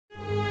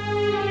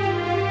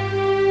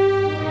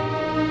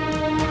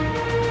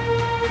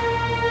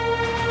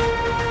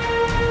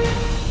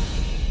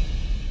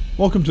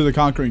Welcome to The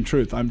Conquering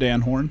Truth. I'm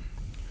Dan Horn.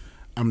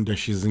 I'm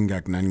Deshi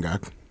Zingak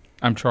Nengak.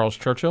 I'm Charles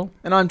Churchill.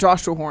 And I'm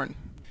Joshua Horn.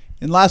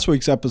 In last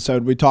week's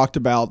episode, we talked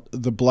about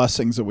the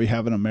blessings that we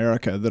have in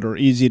America that are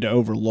easy to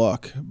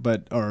overlook,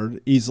 but are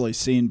easily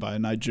seen by a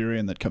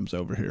Nigerian that comes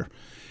over here.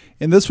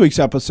 In this week's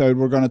episode,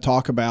 we're going to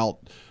talk about,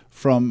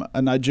 from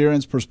a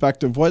Nigerian's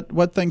perspective,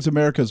 what things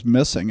America's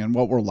missing and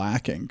what we're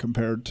lacking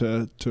compared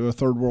to a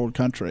third world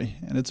country.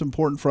 And it's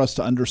important for us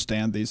to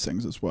understand these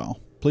things as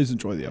well. Please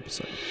enjoy the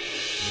episode.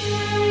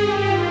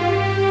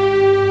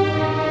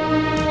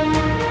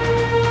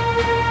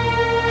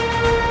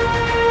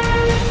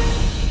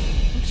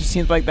 It just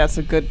seems like that's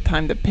a good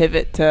time to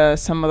pivot to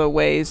some of the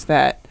ways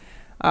that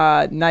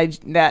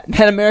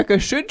that America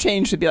should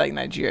change to be like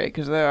Nigeria,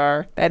 because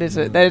that is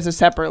a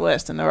separate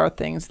list, and there are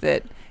things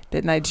that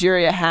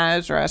Nigeria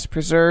has or has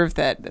preserved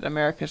that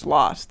America's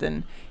lost.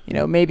 And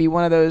maybe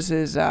one of those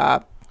is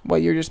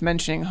what you're just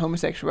mentioning,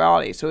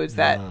 homosexuality. So is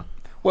that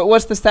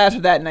what's the status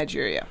of that in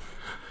Nigeria?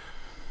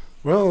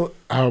 Well,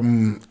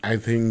 I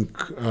think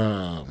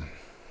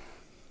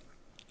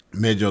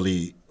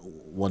majorly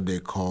what they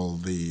call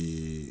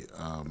the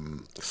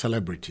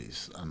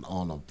celebrities and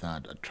all of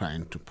that are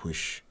trying to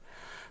push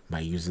by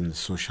using the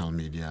social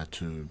media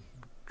to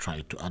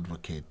try to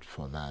advocate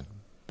for that.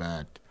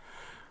 But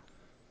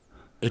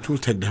it will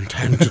take them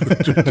time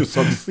to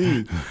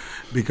succeed,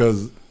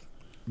 because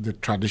the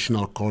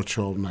traditional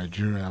culture of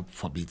Nigeria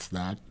forbids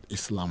that,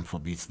 Islam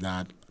forbids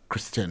that,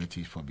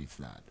 Christianity forbids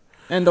that.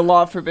 And the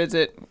law forbids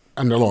it.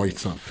 And the law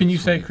itself. Can you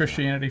say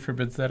Christianity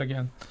forbids that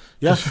again?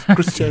 Yes,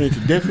 Christianity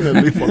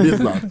definitely forbids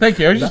that. Thank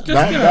you.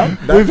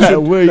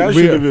 That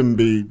should even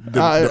be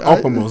the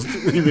uppermost,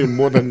 even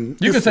more than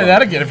You Islam. can say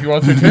that again if you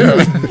want to,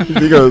 too.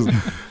 Because,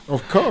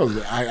 of course,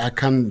 I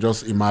can't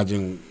just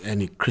imagine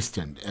any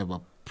Christian ever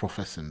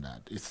professing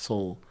that. It's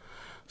so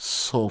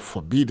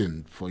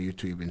forbidden for you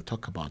to even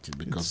talk about it,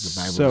 because the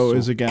Bible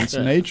is against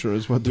nature,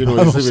 is what the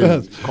Bible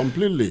says.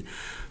 Completely.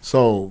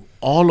 So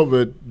all of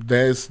it,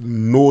 there's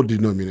no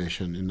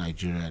denomination in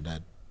Nigeria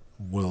that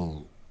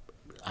will,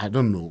 I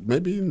don't know,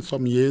 maybe in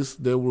some years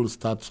they will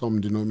start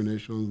some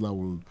denominations that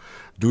will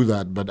do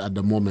that, but at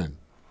the moment,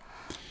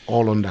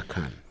 all under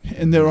can.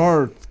 And there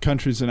are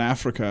countries in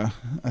Africa,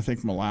 I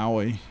think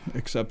Malawi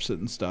accepts it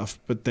and stuff,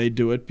 but they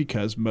do it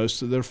because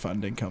most of their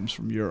funding comes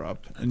from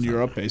Europe. And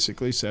Europe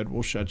basically said,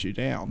 we'll shut you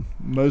down.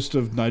 Most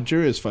of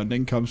Nigeria's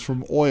funding comes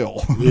from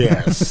oil.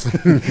 Yes.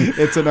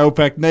 It's an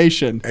OPEC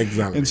nation.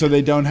 Exactly. And so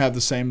they don't have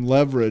the same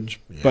leverage.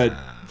 Yeah. But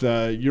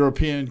the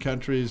European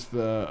countries,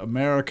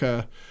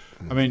 America,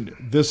 I mean,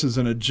 this is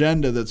an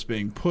agenda that's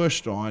being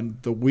pushed on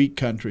the weak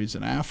countries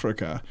in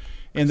Africa.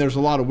 And there's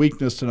a lot of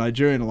weakness to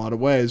Nigeria in a lot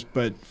of ways,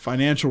 but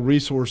financial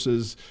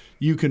resources,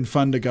 you can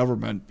fund a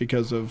government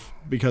because of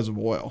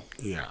oil.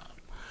 Yeah.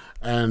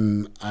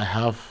 And I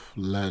have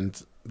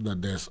learned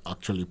that there's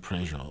actually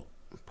pressure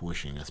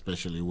pushing,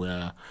 especially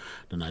where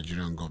the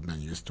Nigerian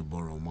government used to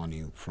borrow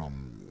money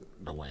from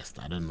the West.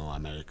 I don't know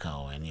America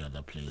or any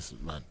other place,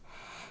 but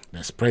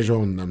there's pressure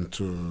on them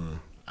to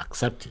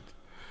accept it.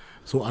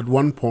 So at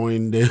one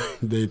point,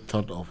 they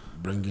thought of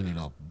bringing it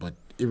up, but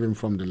even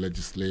from the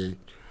legislative,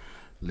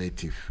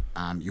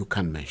 you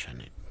can't mention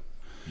it.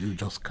 You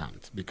just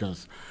can't,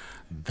 because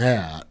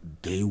there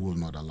they will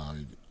not allow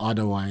it.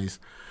 Otherwise,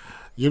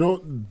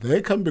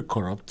 they can be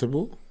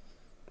corruptible,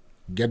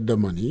 get the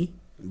money,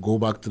 go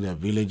back to their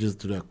villages,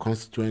 to their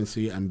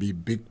constituency, and be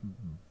big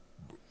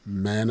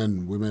men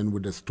and women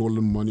with the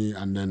stolen money,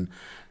 and then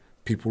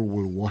people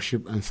will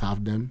worship and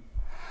serve them.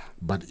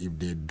 But if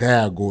they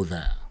dare go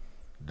there,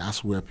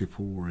 that's where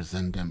people will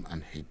resent them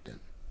and hate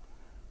them,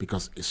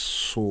 because it's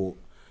so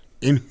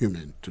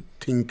inhuman to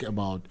think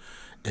about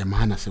a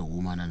man as a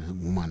woman and a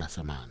woman as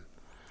a man.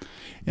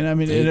 And I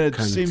mean, it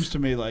seems to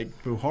me like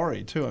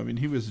Buhari too. I mean,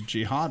 he was a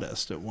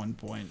jihadist at one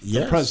point,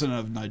 the president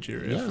of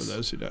Nigeria, for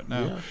those who don't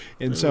know. Yeah.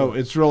 And so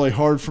it's really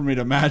hard for me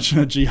to imagine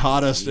a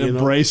jihadist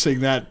embracing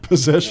that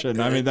position.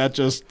 I mean, that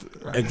just...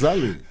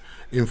 Exactly.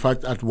 In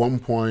fact, at one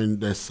point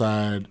they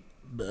said,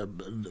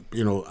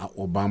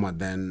 Obama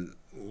then,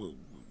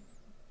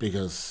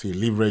 because he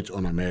leveraged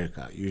on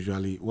America.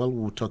 Usually,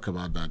 we'll talk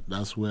about that.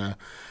 That's where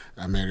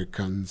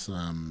Americans'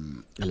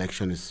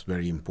 election is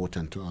very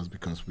important to us,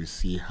 because we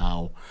see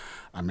how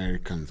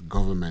Americans'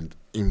 government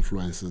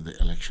influences the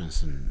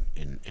elections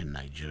in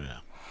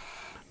Nigeria.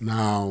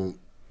 Now,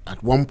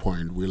 at one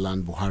point, we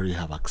learned Buhari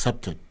have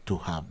accepted to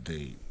have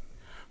the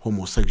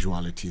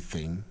homosexuality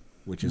thing,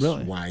 which is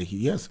why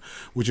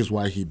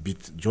he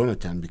beat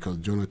Jonathan, because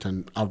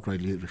Jonathan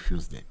outrightly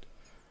refused it.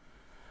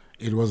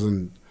 It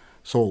wasn't.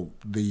 So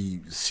the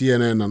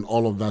CNN and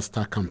all of that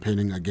start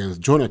campaigning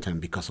against Jonathan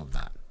because of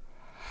that.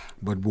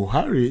 But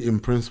Buhari, in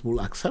principle,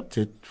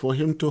 accepted for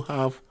him to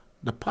have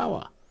the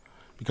power,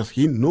 because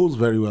he knows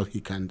very well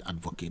he can't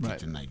advocate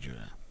it in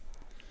Nigeria.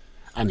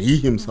 And he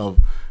himself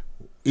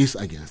is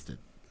against it,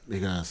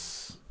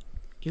 because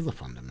he's a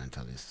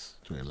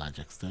fundamentalist to a large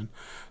extent.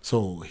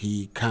 So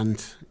he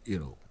can't,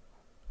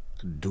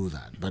 do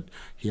that. But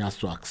he has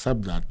to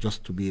accept that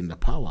just to be in the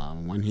power.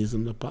 And when he's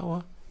in the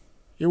power,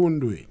 he won't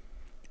do it.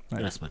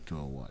 Irrespective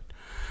of what.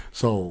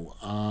 So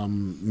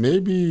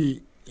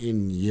maybe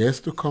in years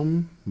to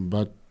come,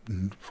 but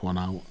for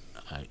now,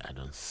 I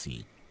don't see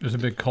it. There's a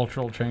big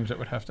cultural change that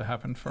would have to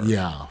happen first.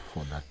 Yeah,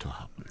 for that to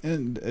happen.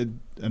 And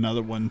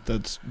another one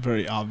that's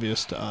very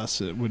obvious to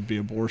us, it would be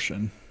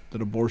abortion. That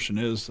abortion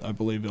is, I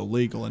believe,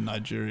 illegal in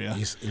Nigeria.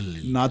 It's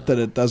illegal. Not that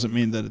it doesn't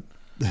mean that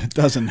it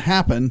doesn't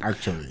happen,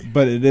 Actually,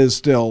 but it is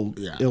still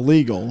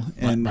illegal,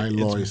 and by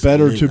law it's it's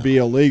better illegal. to be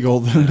illegal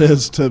than it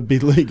is to be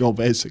legal,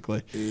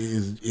 basically.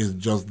 It's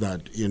just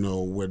that,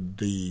 with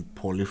the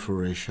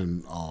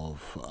proliferation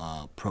of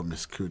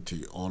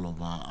promiscuity all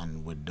over,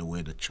 and with the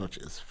way the church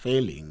is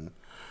failing,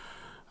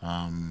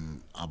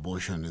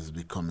 abortion is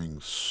becoming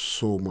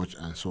so much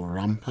and so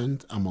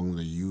rampant among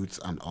the youths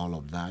and all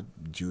of that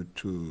due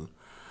to,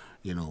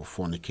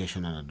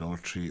 fornication and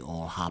adultery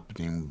all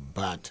happening.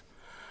 But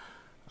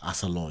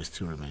as a law, it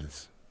still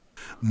remains.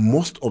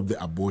 Most of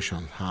the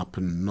abortions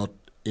happen not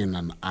in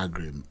an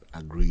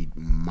agreed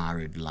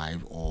married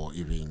life or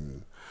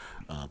even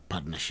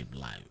partnership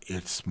life.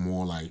 It's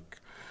more like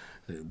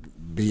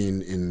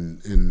being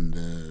in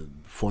the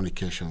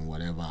fornication,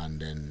 whatever,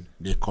 and then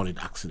they call it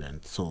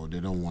accident. So they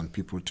don't want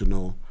people to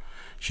know.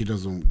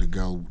 The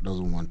girl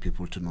doesn't want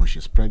people to know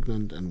she's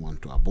pregnant and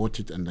want to abort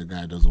it, and the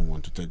guy doesn't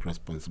want to take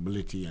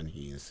responsibility and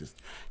he insists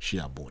she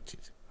abort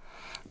it.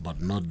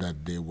 But not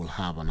that they will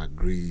have an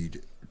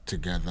agreed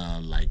together,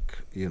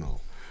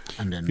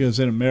 and then. Because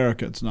in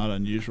America, it's not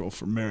unusual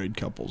for married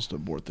couples to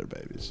abort their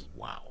babies.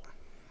 Wow.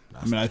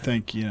 I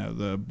think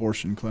the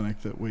abortion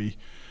clinic that we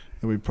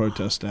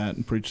protest at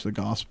and preach the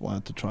gospel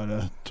at to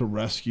try to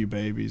rescue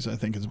babies, I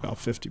think it's about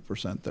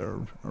 50% there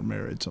are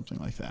married, something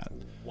like that.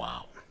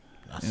 Wow.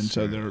 That's and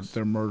so serious.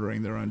 they're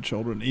murdering their own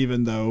children,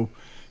 even though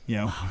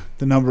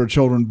the number of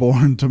children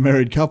born to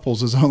married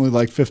couples is only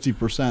like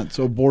 50%.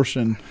 So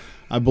abortion,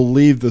 I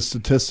believe the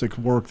statistics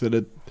work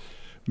that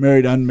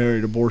married,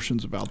 unmarried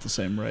abortion's about the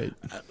same rate.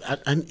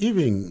 And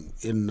even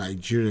in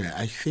Nigeria,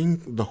 I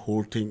think the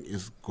whole thing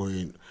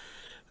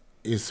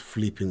is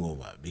flipping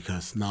over,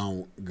 because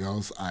now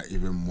girls are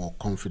even more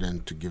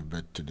confident to give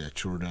birth to their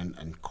children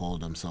and call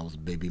themselves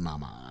baby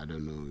mama. I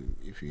don't know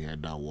if you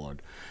heard that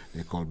word.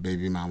 They call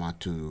baby mama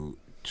to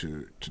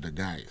the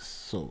guys.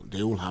 So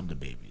they will have the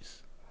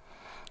babies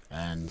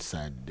and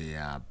said they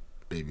are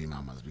baby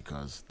mamas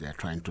because they're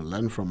trying to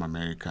learn from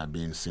America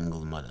being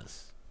single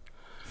mothers.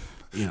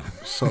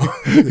 So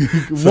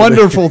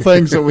wonderful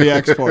things that we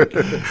export.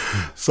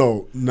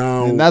 So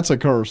now, and that's a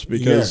curse,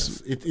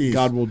 because yes, it is.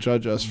 God will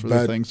judge us for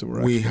the things that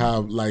we're we exporting.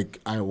 have, like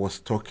I was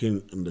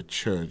talking in the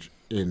church,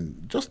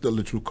 in just the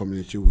little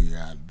community we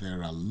had,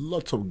 there are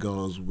lots of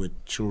girls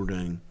with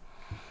children.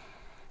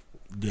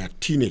 They are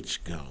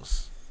teenage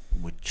girls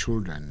with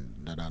children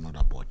that are not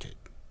aborted,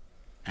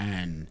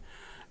 and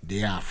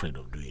they are afraid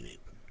of doing it.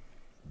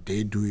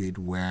 They do it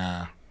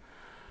where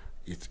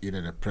it's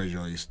either the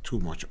pressure is too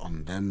much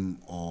on them,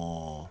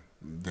 or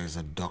there's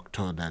a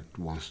doctor that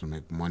wants to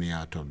make money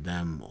out of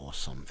them or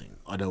something.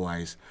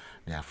 Otherwise,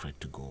 they're afraid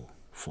to go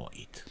for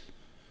it.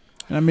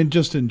 And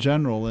just in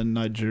general, in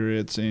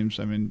Nigeria, it seems,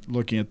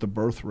 looking at the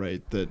birth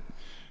rate, that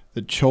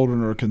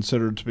children are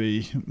considered to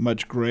be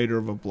much greater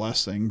of a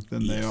blessing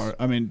than they are.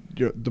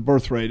 The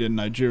birth rate in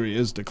Nigeria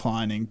is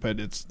declining, but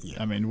it's,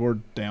 we're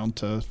down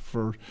to,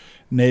 for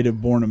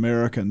native-born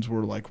Americans,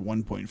 we're like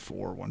 1.4,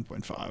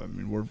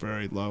 1.5. We're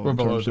very low in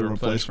terms of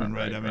replacement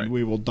rate. Right.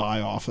 We will die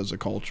off as a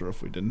culture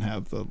if we didn't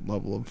have the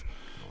level of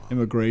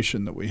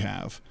immigration that we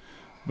have.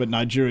 But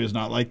Nigeria is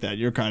not like that.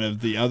 You're kind of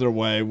the other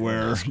way,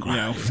 where,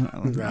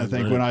 I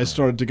think when I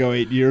started to go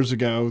 8 years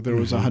ago, there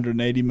was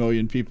 180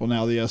 million people.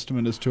 Now the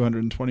estimate is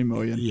 220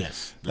 million.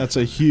 Yes. That's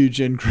a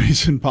huge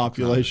increase in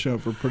population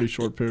over a pretty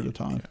short period of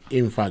time.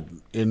 In fact,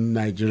 in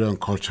Nigerian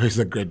culture, it's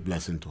a great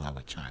blessing to have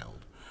a child.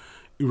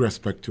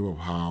 Irrespective of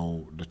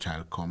how the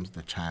child comes,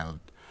 the child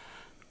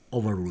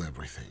overrule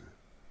everything.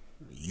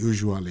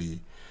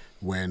 Usually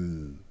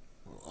when,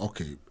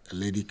 a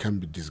lady can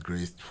be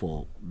disgraced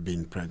for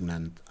being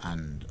pregnant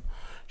and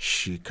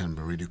she can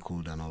be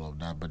ridiculed and all of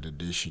that, but the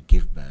day she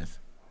gives birth,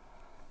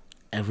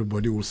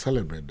 everybody will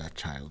celebrate that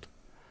child.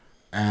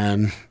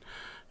 And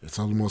it's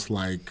almost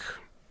like,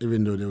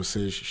 even though they will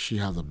say she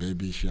has a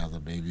baby,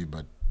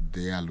 but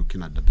they are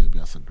looking at the baby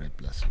as a great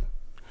blessing.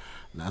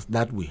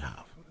 That we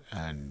have.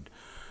 And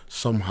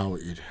somehow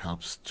it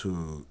helps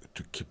to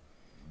keep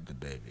the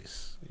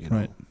babies,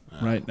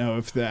 Right. Now,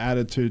 if the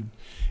attitude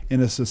in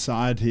a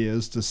society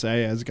is to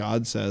say, as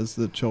God says,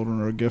 that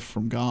children are a gift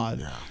from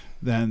God,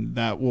 then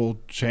that will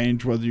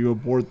change whether you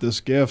abort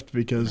this gift,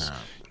 because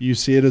you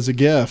see it as a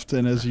gift,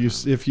 and if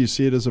you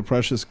see it as a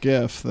precious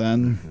gift,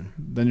 then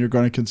you're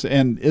going to consider.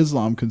 And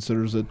Islam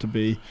considers it to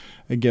be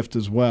a gift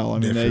as well.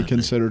 They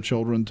consider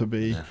children to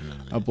be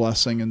a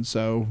blessing, and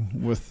so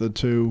with the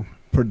two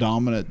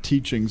predominant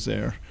teachings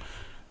there,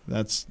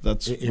 that's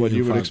what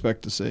you would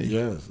expect to see.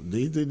 Yes,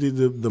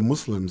 the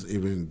Muslims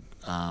even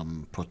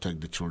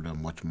protect the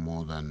children much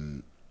more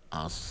than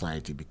our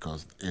society,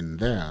 because in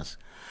theirs,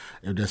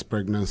 if there's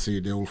pregnancy,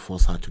 they will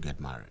force her to get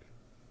married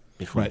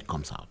before it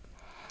comes out.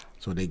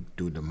 So they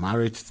do the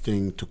marriage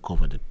thing to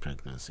cover the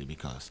pregnancy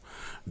because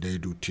they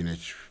do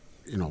teenage,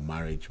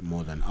 marriage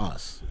more than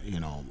us,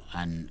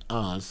 and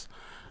us,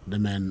 the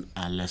men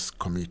are less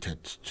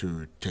committed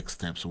to take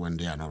steps when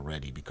they are not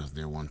ready because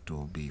they want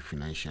to be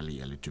financially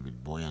a little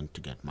bit buoyant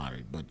to get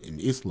married. But in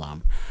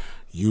Islam,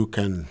 you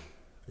can,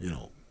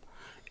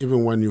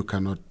 even when you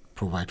cannot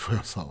provide for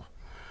yourself,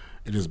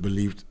 it is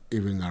believed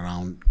even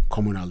around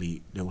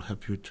communally they will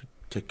help you to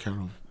take care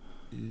of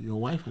your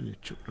wife and your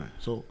children.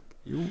 So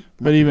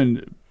but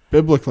even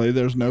biblically,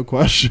 there's no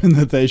question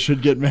that they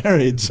should get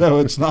married. So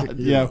it's not,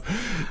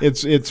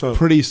 it's so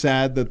pretty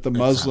sad that the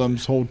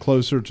Muslims hold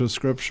closer to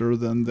Scripture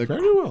than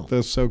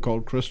the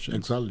so-called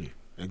Christians.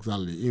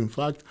 Exactly. In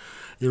fact,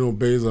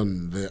 based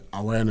on the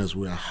awareness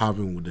we are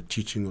having with the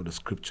teaching of the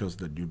Scriptures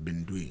that you've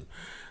been doing,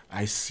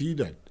 I see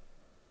that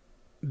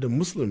the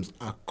Muslims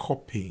are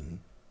copying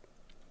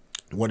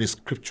what is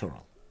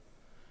scriptural,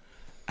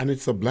 and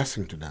it's a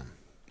blessing to them.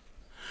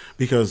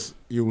 Because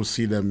you will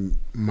see them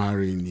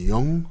marrying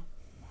young,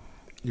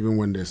 even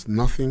when there's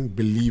nothing,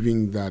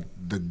 believing that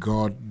the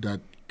God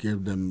that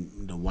gave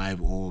them the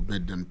wife or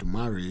bid them to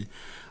marry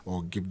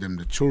or give them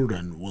the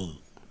children will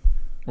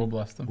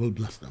bless them. Will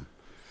bless them.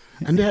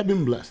 And they have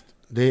been blessed.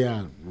 They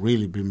are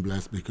really been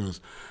blessed because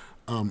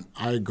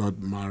I got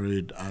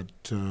married at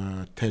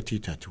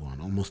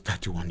 31, almost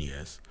 31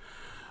 years.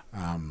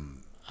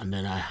 And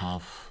then I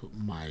have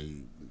my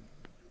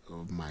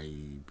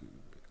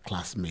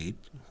classmate,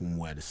 whom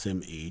were the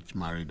same age,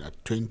 married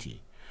at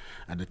 20.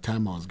 At the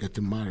time I was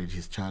getting married,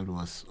 his child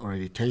was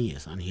already 10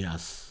 years, and he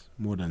has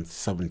more than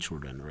 7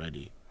 children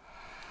already,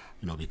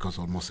 because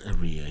almost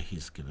every year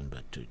he's giving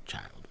birth to a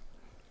child.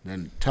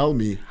 Then tell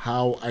me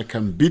how I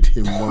can beat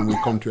him when we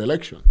come to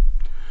election.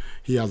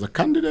 He has a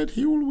candidate,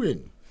 he will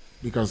win,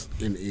 because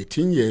in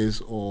 18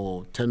 years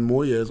or 10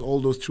 more years,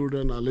 all those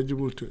children are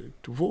eligible to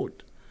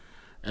vote.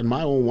 And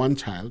my own one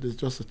child is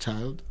just a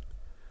child,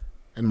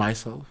 and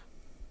myself.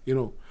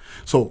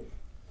 So,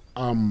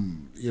 they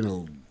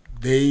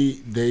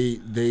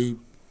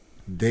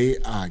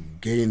are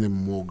gaining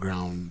more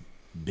ground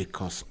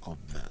because of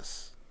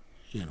this.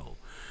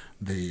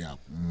 They are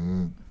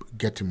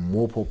getting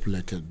more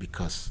populated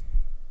because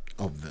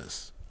of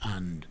this,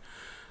 and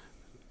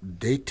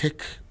they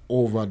take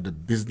over the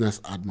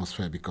business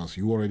atmosphere because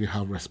you already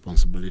have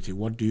responsibility.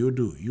 What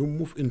do? You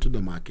move into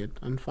the market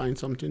and find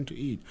something to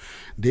eat.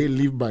 They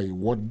live by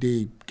what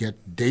they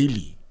get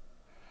daily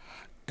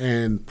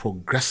and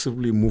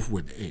progressively move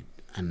with it.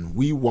 And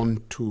we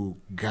want to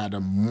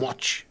gather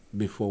much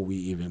before we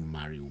even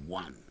marry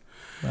one.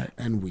 Right.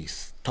 And we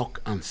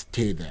stuck and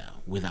stay there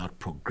without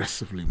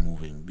progressively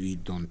moving. We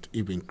don't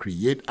even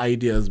create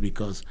ideas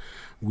because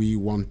we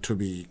want to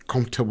be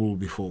comfortable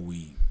before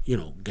we,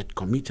 get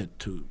committed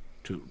to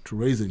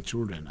raising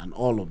children and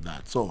all of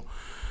that. So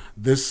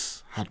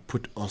this had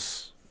put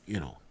us,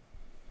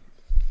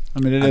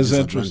 it is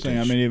interesting.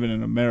 Even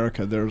in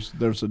America,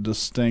 there's a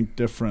distinct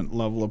different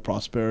level of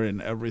prosperity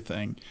in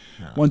everything.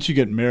 Yeah. Once you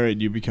get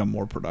married, you become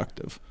more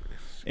productive.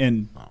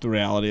 And the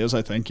reality is,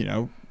 I think,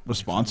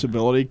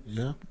 responsibility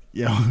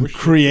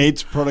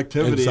creates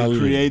productivity. It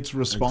creates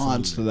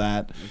response to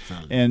that.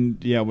 Exactly.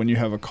 And, when you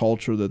have a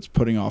culture that's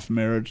putting off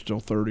marriage till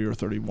 30 or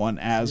 31,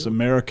 as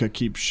America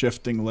keeps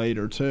shifting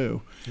later,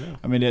 too,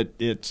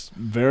 it's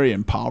very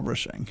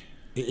impoverishing.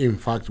 In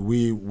fact,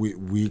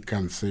 we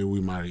can say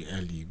we marry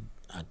early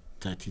at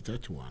 30,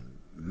 31.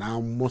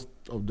 Now most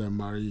of them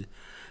marry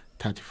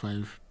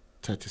 35,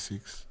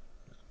 36,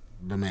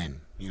 the men,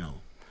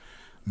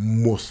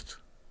 most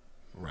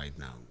right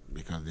now,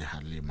 because they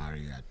hardly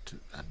marry at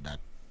that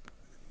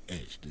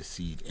age. They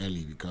see it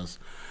early because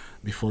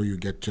before you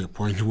get to a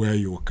point where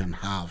you can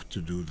have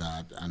to do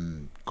that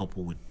and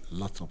couple with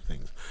lots of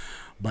things.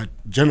 But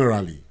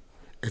generally,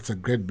 it's a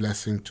great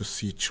blessing to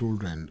see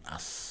children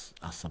as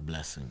a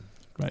blessing.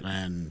 Right.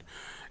 And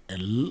a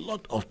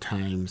lot of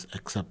times,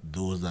 except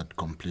those that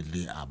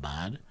completely are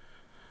bad,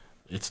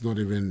 it's not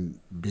even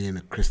being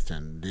a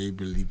Christian. They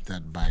believe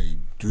that by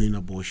doing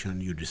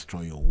abortion, you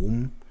destroy your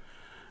womb.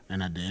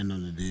 And at the end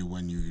of the day,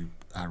 when you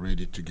are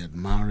ready to get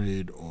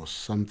married or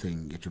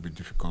something, it will be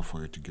difficult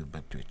for you to give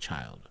birth to a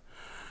child.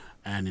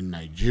 And in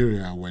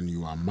Nigeria, when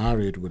you are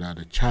married without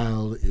a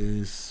child,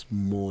 it's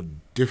more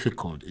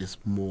difficult. It's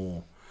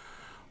more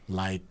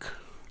like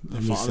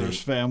the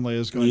father's family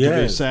is going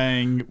to be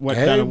saying, what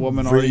kind of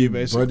woman are you,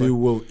 basically? Everybody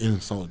will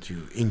insult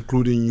you,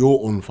 including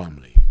your own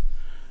family.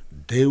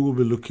 They will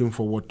be looking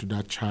forward to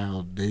that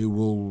child. They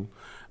will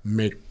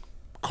make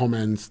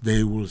comments.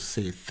 They will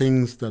say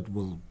things that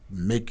will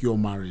make your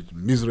marriage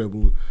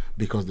miserable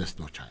because there's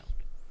no child.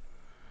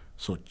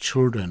 So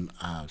children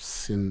are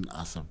seen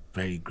as a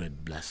very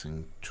great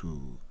blessing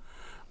to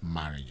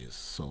marriages.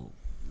 So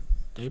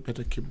they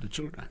better keep the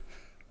children.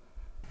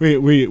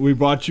 We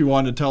brought you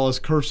on to tell us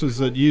curses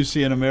that you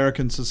see in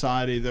American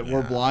society that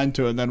we're blind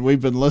to, and then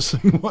we've been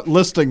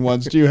listing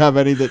ones. Do you have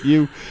any that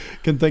you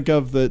can think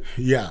of that?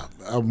 Yeah,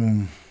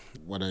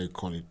 what do you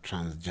call it,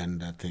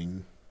 transgender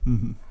thing,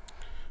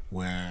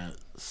 where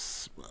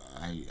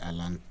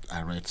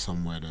I read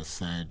somewhere that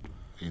said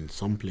in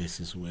some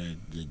places where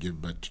they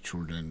give birth to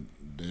children,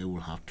 they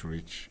will have to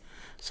reach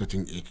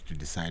certain age to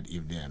decide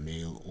if they are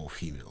male or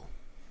female.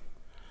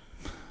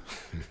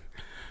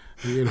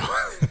 You know,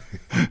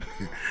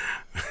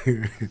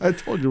 I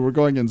told you we're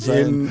going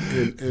insane.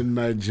 in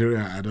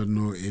Nigeria, I don't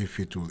know if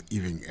it will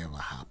even ever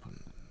happen,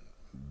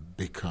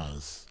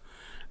 because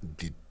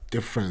the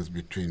difference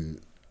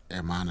between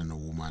a man and a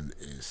woman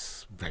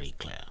is very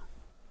clear.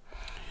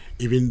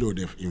 Even though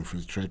they've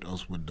infiltrated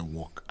us with the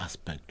work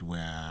aspect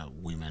where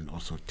women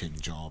also take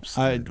jobs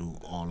and do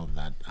all of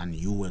that, and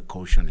you were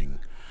cautioning.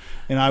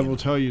 And I will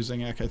tell you,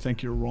 Zingak, I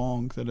think you're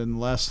wrong that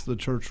unless the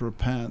church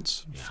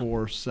repents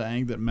for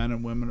saying that men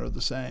and women are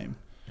the same,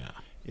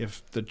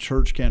 if the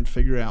church can't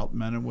figure out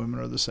men and women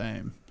are the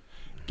same,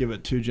 give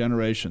it 2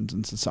 generations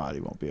and society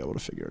won't be able to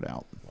figure it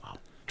out. Wow.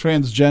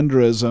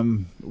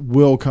 Transgenderism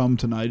will come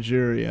to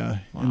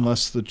Nigeria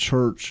unless the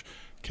church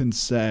can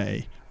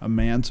say a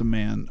man's a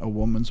man, a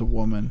woman's a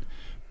woman,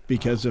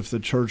 because if the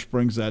church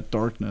brings that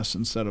darkness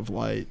instead of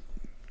light,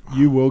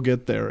 you will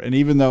get there. And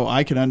even though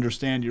I can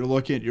understand you're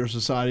looking at your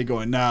society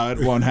going, no, it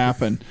won't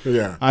happen.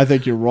 I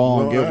think you're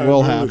wrong. It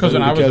will happen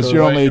because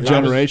you're only a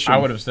generation. I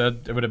would have said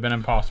it would have been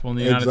impossible in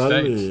the United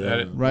States.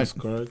 Yeah, right. That's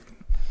correct.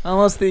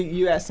 Unless the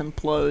U.S.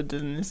 implodes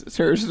and this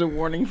serves as a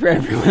warning for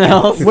everyone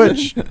else.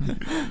 Which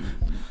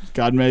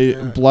God may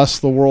bless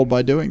the world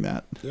by doing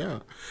that. Yeah.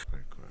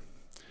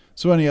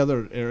 So any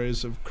other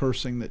areas of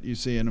cursing that you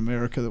see in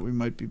America that we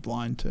might be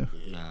blind to?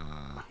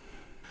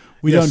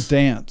 We don't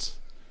dance.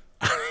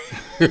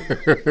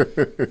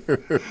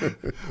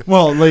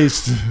 Well, at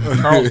least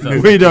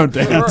we don't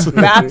dance.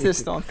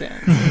 Baptists don't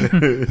dance.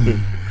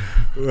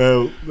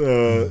 Well,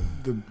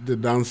 the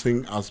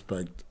dancing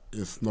aspect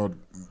is not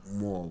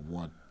more of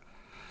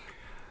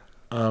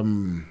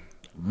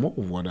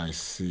what I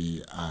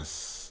see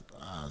as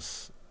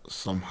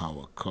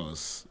somehow a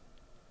curse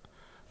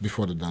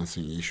before the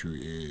dancing issue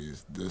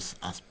is this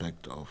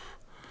aspect of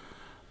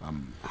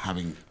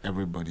having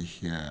everybody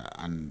here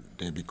and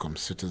they become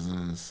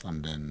citizens,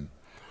 and then,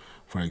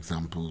 for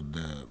example,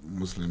 the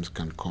Muslims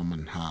can come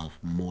and have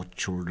more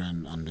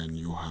children, and then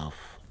you have,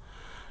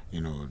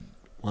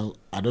 well,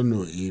 I don't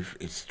know if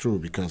it's true,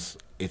 because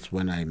it's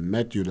when I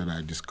met you that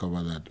I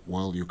discovered that,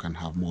 well, you can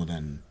have more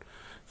than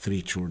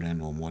 3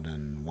 children or more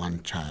than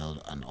 1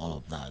 child and all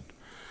of that.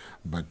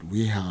 But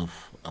we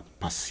have a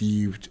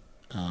perceived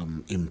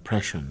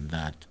impression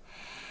that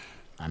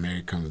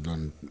Americans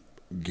don't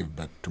give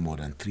birth to more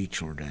than 3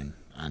 children,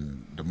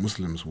 and the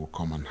Muslims will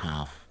come and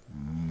have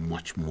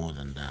much more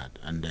than that.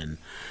 And then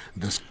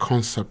this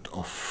concept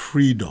of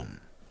freedom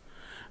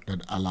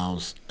that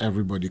allows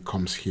everybody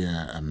comes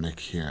here and make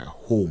here a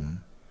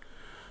home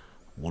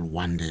will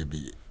one day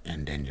be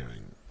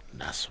endangering.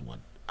 That's what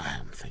I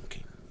am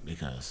thinking,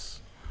 because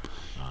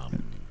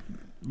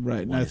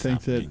right, and I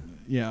think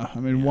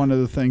happening? One of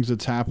the things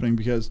that's happening,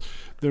 because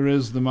there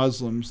is the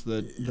Muslims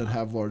that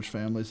have large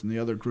families, and the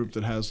other group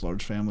that has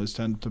large families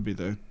tend to be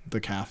the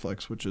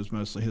Catholics, which is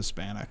mostly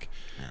Hispanic.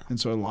 And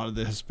so a lot of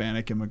the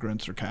Hispanic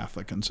immigrants are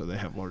Catholic, and so they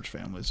have large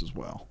families as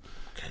well.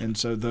 And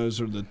so those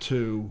are the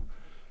 2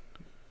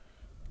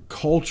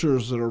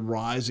 cultures that are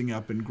rising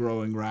up and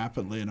growing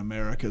rapidly in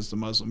America, is the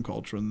Muslim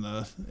culture and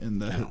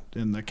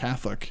the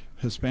Catholic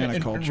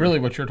Hispanic culture. Really,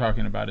 what you're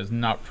talking about is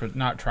not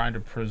trying to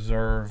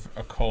preserve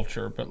a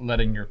culture, but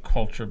letting your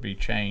culture be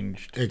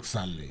changed.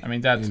 Exactly. I mean,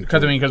 that's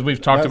because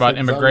we've talked about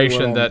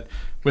immigration. That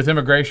with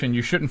immigration,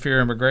 you shouldn't fear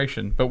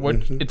immigration, but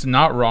it's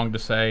not wrong to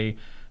say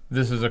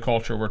this is a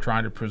culture we're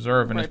trying to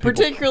preserve, and right.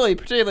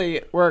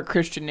 particularly we're a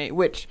Christian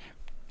which.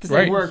 To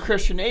say we're a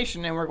Christian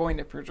nation and we're going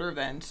to preserve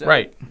that. And so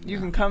you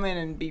can come in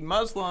and be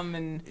Muslim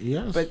and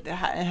but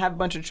have a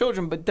bunch of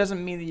children, but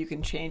doesn't mean that you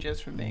can change us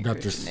from being a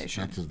Christian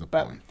nation. That is the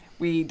but point.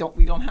 We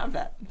don't have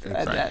that.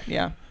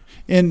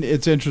 And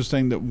it's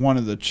interesting that one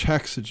of the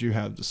checks that you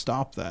have to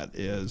stop that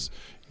is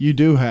you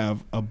do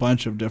have a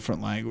bunch of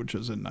different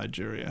languages in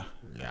Nigeria.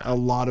 A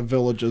lot of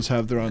villages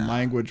have their own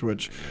language,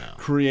 which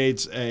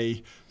creates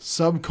a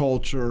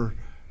subculture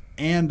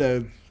and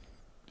a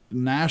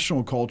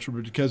national culture,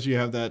 but because you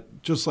have that,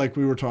 just like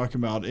we were talking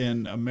about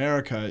in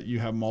America, you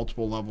have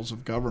multiple levels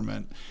of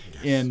government.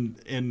 In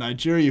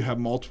Nigeria, you have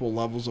multiple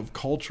levels of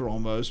culture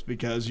almost,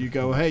 because you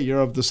go, hey,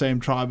 you're of the same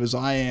tribe as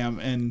I am,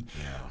 and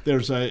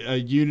there's a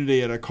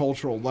unity at a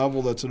cultural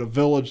level that's at a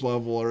village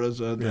level or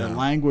as a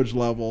language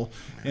level,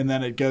 and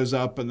then it goes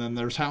up, and then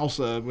there's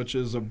Hausa, which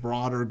is a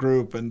broader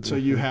group, and so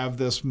you have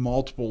this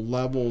multiple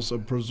levels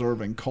of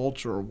preserving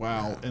culture.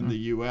 While in the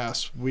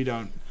U.S., we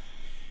don't.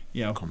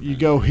 You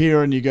go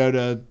here and you go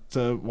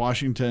to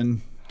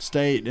Washington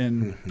State,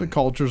 and the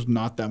culture's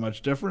not that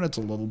much different. It's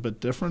a little bit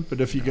different.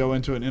 But if you go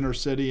into an inner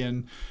city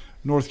in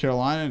North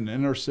Carolina and an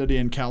inner city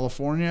in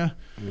California,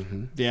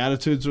 the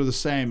attitudes are the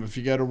same. If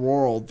you go to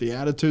rural, the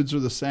attitudes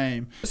are the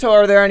same. So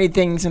are there any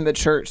things in the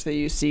church that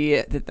you see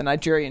that the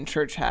Nigerian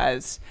church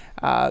has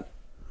that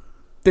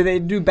they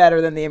do better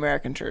than the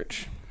American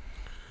church?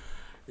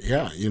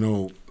 Yeah,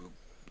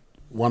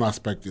 one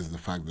aspect is the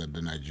fact that the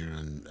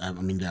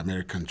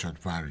American church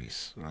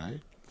varies, right?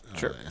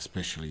 Sure.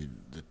 Especially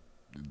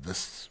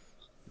this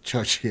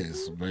church here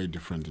is very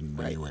different in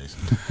many ways.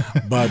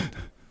 But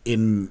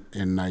in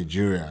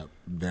Nigeria,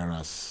 there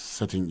are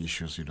certain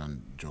issues you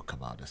don't joke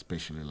about,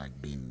 especially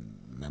like being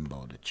a member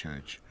of the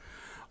church,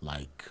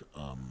 like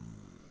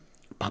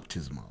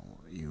baptismal.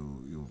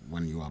 You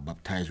when you are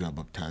baptized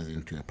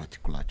into a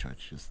particular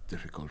church. It's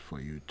difficult for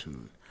you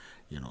to,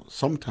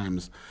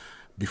 sometimes.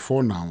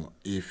 Before now,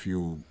 if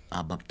you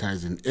are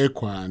baptized in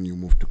Ekwa and you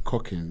move to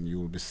Cochin, you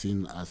will be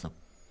seen as a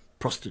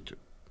prostitute.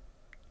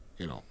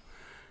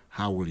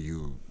 How will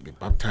you be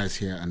baptized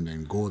here and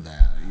then go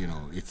there?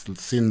 It's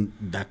seen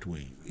that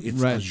way.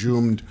 It's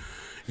assumed,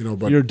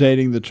 but you're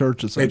dating the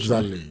church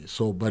essentially. Exactly.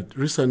 So, but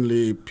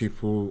recently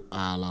people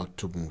are allowed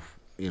to move,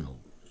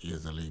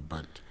 easily.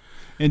 But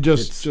and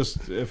just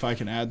if I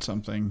can add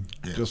something,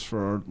 just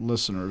for our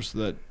listeners,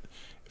 that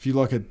if you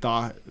look at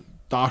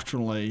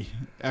doctrinally,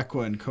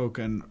 Ekwa and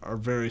Cochin are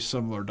very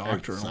similar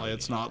doctrinally. Exactly.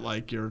 It's not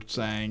like you're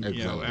saying,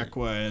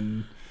 Ekwa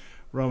and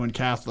Roman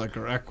Catholic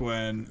or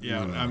Ekwa and,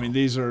 no. I mean,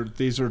 these are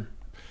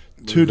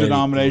two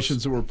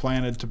denominations that were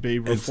planted to be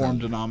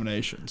Reformed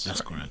denominations.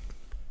 That's correct.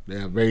 They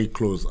are very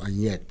close, and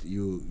yet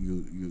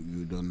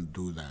you don't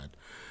do that.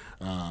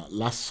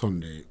 Last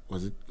Sunday,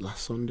 was it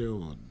last Sunday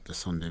or the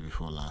Sunday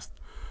before last?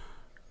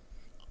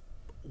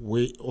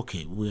 We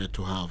are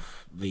to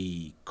have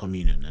the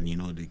communion, and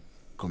the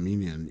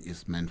communion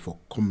is meant for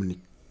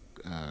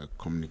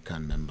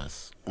communicant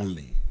members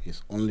only.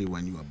 It's only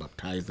when you are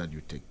baptized that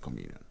you take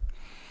communion.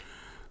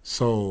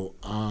 So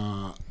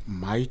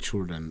my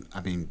children,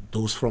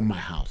 those from my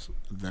house,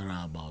 there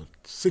are about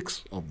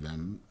 6 of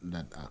them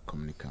that are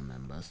communicant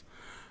members,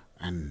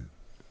 and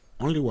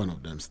only one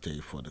of them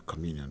stayed for the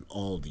communion.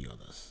 All the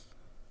others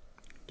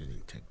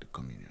didn't take the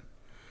communion.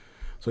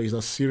 So it's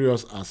as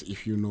serious as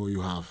if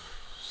you have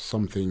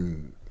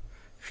something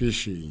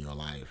fishy in your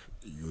life,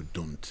 you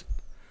don't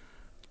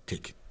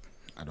take it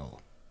at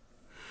all.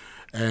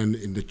 And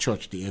in the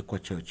church, the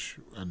Ekwa church,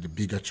 the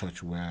bigger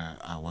church where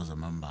I was a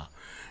member,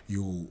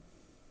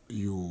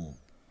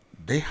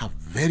 they have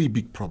very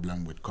big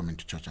problem with coming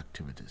to church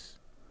activities.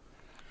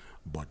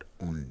 But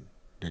on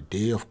the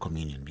day of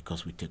communion,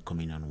 because we take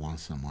communion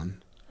once a month,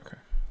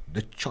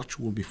 the church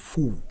will be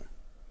full.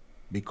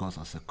 Because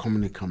as a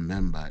communicant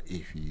member,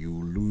 if you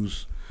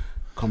lose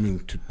coming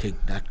to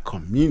take that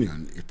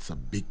communion, it's a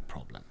big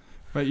problem.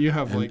 But you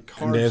have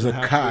cards. And there's a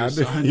card.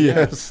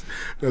 Yes,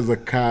 there's a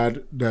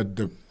card that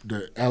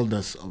the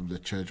elders of the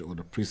church or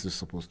the priest is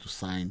supposed to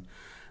sign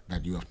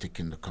that you have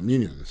taken the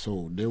communion.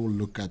 So they will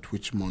look at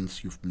which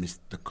months you've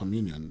missed the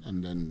communion,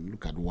 and then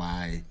look at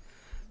why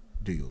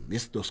do you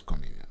miss those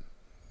communion.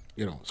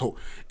 So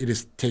it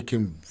is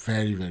taken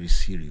very, very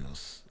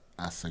serious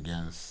as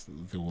against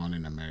the one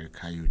in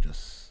America. You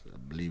just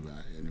believe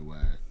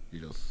anywhere, you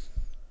just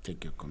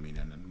take your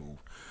communion and move.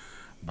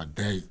 But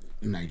there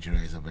in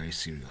Nigeria is a very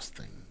serious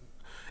thing.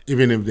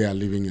 Even if they are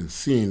living in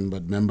sin,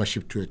 but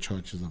membership to a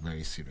church is a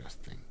very serious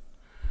thing.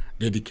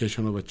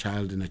 Dedication of a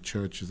child in a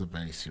church is a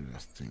very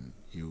serious thing.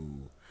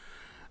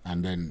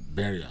 And then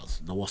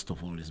burials. The worst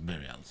of all is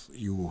burials.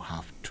 You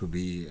have to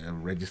be a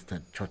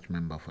registered church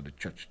member for the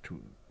church to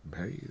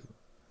bury you.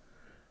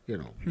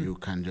 You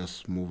can't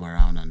just move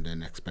around and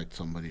then expect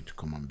somebody to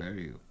come and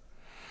bury you.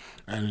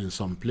 And in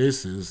some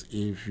places,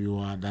 if you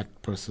are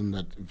that person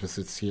that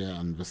visits here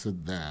and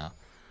visit there,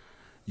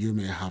 you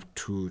may have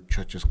 2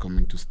 churches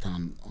coming to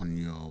stand on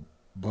your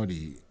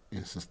body,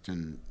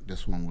 insisting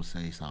this one will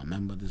say it's our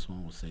member, this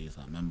one will say it's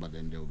our member,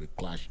 then there will be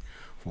clash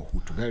for who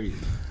to bury you.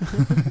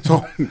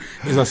 So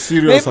it's a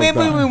serious Maybe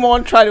we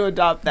won't try to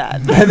adopt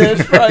that.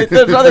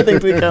 There's other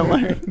things we can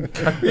learn.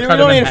 We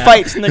don't need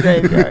fights in the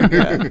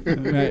graveyard.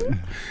 Right.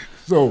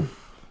 So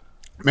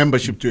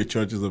membership to a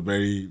church is a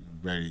very,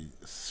 very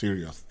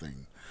serious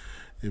thing,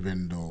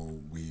 even though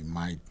we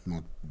might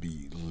not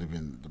be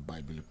living the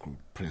biblical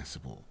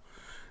principle.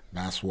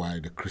 That's why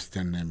the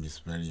Christian name is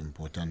very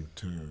important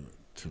to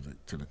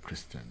the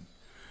Christian.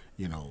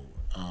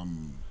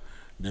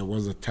 There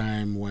was a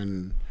time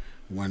when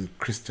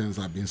Christians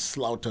have been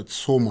slaughtered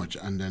so much,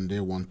 and then they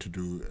want to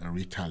do a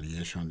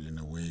retaliation in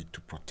a way to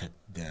protect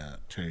their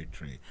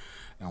territory.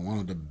 And one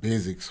of the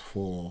basics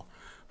for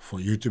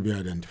you to be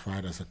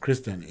identified as a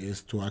Christian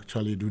is to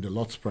actually do the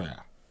Lord's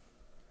Prayer.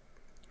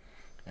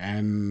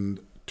 And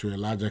to a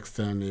large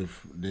extent,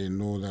 if they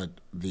know that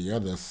the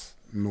others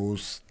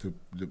knows the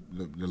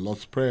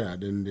Lord's Prayer,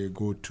 then they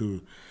go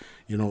to,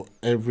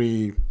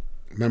 every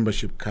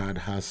membership card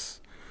has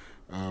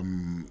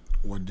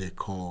what they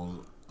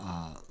call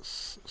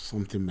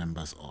something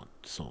members ought.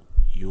 So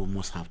you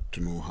must have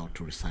to know how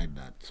to recite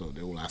that. So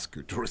they will ask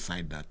you to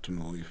recite that to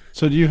know if.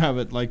 So do you have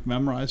it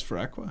memorized for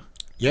Ekwa?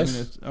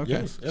 Yes. Okay.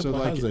 Yes. So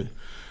Ekwa has it.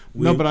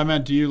 No, but I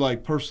meant, do you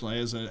personally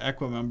as an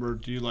Ekwa member,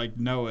 do you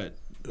know it?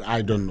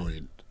 I don't know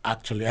it.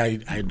 Actually, I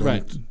don't.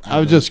 Right. I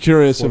was just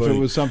curious if it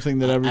was something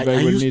that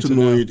everybody would need to know. I used to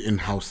know it in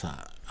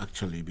Hausa,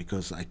 actually,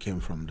 because I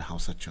came from the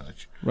Hausa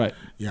church. Right.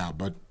 Yeah,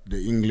 but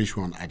the English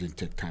one, I didn't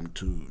take time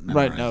to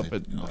memorize. Right, no,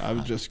 but I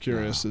was just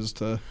curious as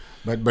to.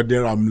 But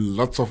there are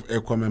lots of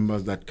Ekwa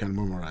members that can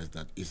memorize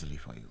that easily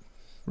for you.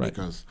 Right.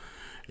 Because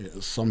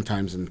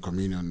sometimes in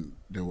communion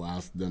they will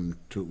ask them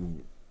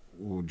to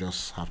will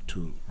just have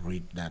to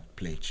read that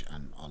pledge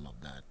and all of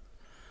that.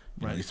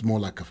 Right. It's more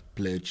like a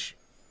pledge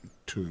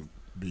to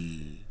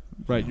be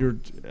right.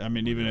 I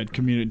mean, even at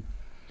communion,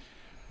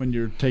 when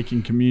you're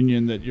taking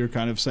communion, that you're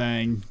kind of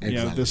saying,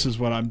 Exactly. this is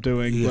what I'm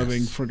doing, Yes.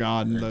 living for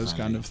God, and those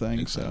Exactly. kind of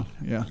things. Exactly.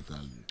 So, yeah.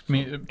 Exactly. I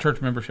mean,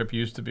 church membership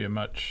used to be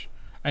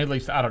at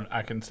least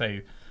I can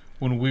say,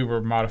 when we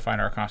were modifying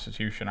our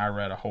Constitution, I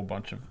read a whole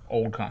bunch of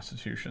old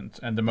constitutions,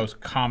 and the most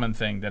common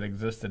thing that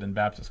existed in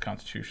Baptist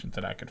constitutions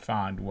that I could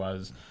find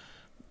was,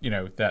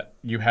 that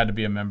you had to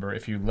be a member.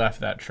 If you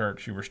left that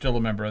church, you were still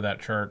a member of that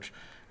church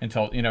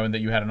until, and that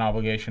you had an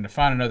obligation to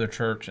find another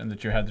church and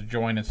that you had to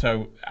join. And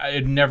so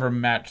it never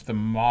matched the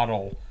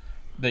model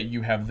that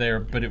you have there,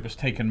 but it was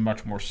taken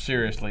much more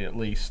seriously, at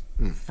least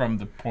from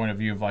the point of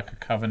view of like a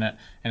covenant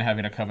and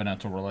having a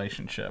covenantal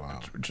relationship,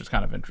 which is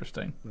kind of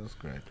interesting. That's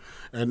great.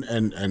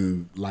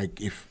 And like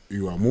if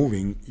you are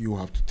moving, you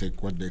have to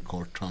take what they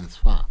call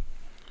transfer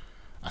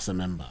as a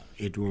member.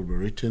 It will be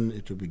written,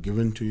 it will be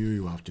given to you.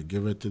 You have to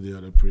give it to the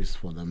other priests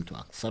for them to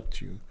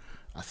accept you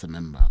as a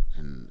member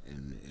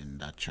in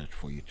that church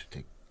for you to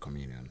take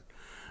communion.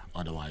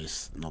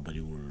 Otherwise, nobody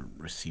will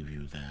receive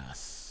you there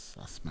as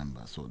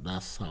member. So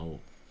that's how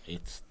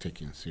it's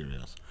taken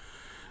serious.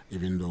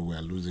 Even though we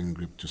are losing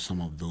grip to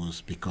some of those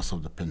because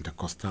of the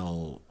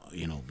Pentecostal,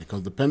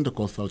 because the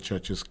Pentecostal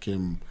churches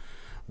came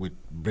with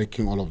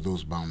breaking all of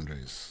those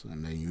boundaries,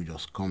 and then you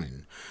just come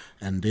in.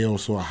 And they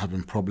also are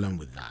having problem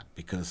with that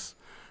because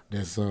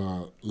there's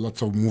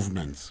lots of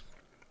movements.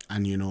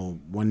 And,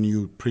 when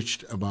you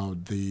preached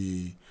about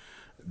the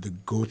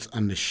goats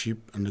and the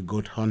sheep and the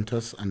goat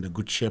hunters and the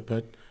good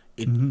shepherd,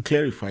 it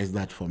clarifies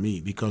that for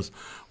me, because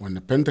when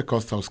the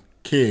Pentecostals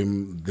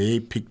came, they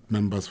picked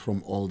members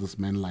from all these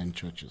mainline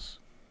churches,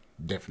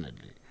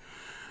 definitely.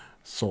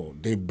 So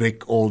they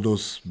break all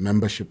those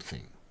membership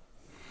things.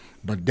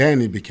 But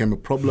then it became a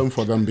problem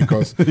for them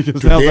because today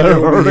they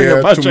will be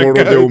here, tomorrow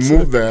they will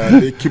move there.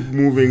 They keep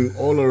moving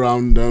all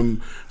around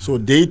them. So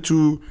they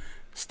too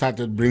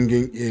started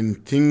bringing in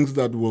things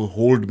that will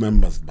hold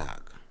members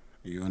back.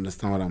 You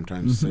understand what I'm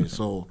trying to say?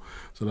 So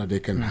that they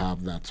can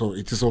have that. So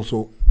it is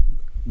also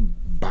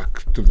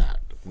back to that,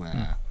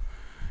 where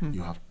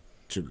you have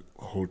to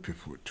hold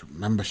people to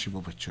membership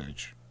of a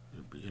church,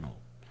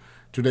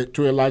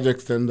 to a large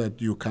extent that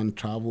you can't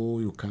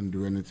travel, you can't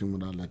do anything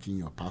without letting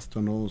your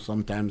pastor know.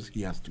 Sometimes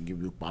he has to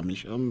give you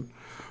permission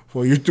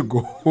for you to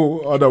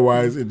go.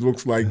 Otherwise, it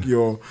looks like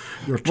you're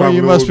traveling. Well,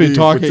 you must be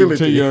talking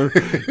to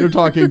you're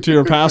talking to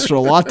your pastor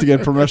a lot to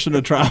get permission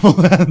to travel.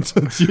 Then,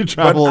 since you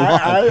travel a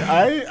lot.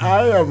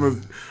 I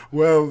am.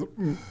 Well,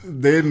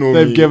 they know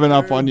They've me. given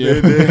up on you.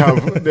 They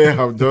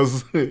have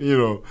just,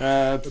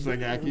 That's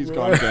Zingak, he's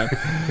gone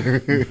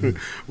again.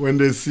 When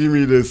they see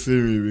me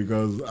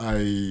because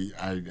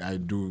I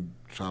do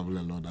travel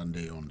a lot, and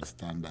they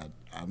understand that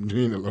I'm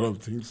doing a lot of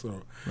things.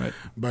 So, right.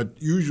 But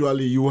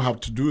usually you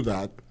have to do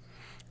that,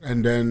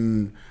 and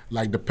then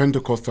like the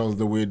Pentecostals,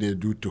 the way they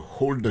do to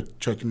hold the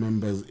church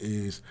members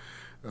is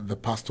the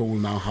pastor will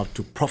now have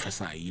to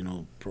prophesy.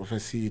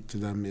 Prophecy to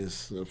them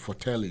is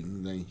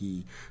foretelling. Then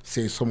he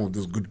says some of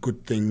those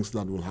good things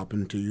that will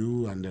happen to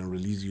you, and then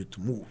release you to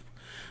move.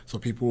 So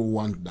people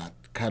want that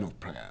kind of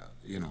prayer,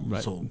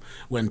 Right. So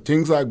when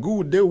things are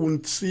good, they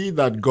won't see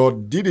that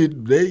God did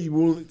it. They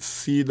will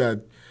see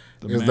that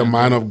it's the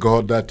man of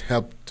God that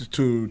helped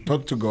to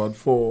talk to God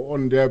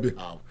on their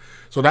behalf.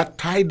 So that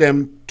tied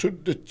them to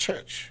the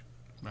church.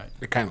 Right.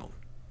 The kind of.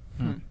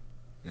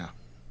 Yeah.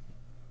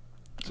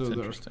 So That's there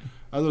interesting.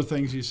 are other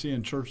things you see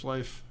in church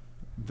life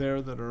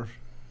there that are...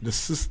 The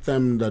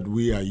system that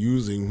we are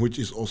using, which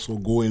is also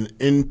going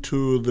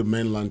into the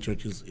mainland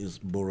churches, is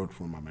borrowed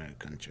from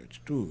American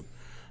church too.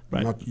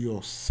 Right. Not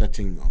your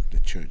setting of the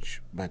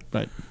church, but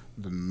Right.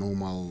 the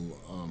normal,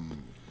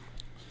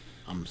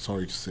 I'm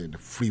sorry to say, the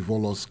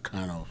frivolous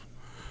kind of,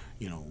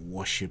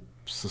 worship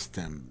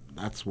system.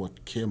 That's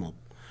what came up.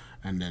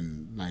 And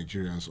then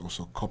Nigerians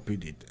also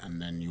copied it.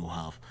 And then you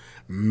have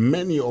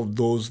many of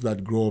those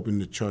that grow up in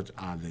the church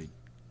are the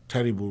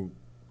terrible,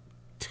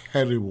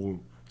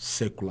 terrible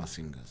secular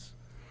singers,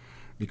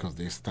 because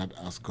they start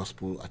as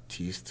gospel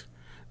artists.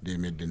 They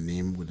made the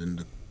name within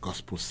the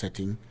gospel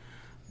setting,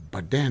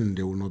 but then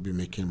they will not be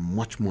making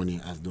much money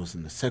as those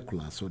in the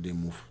secular, so they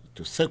move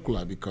to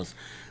secular because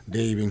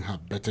they even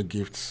have better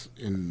gifts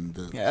in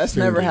the that's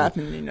singing. never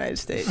happened in the United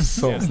States.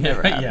 So It's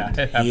never happened.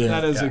 Yeah.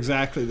 That is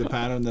exactly the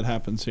pattern that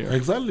happens here.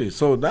 Exactly.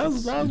 So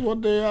that's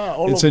what they are.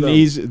 All It's of an them,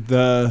 easy...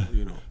 The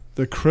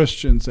the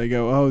Christians, they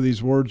go, oh,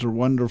 these words are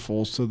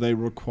wonderful, so they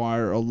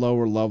require a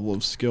lower level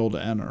of skill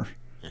to enter.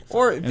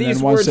 Or And these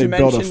then once words they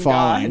build a mention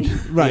following,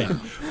 God.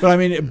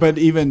 right? But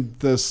even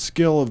the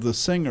skill of the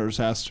singers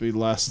has to be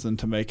less than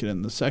to make it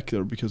in the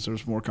secular, because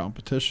there's more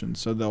competition.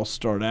 So they'll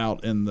start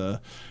out in the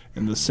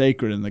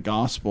sacred, in the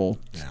gospel,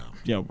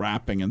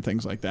 rapping and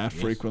things like that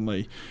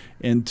frequently,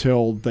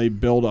 until they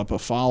build up a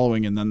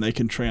following, and then they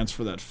can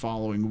transfer that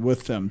following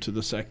with them to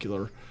the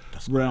secular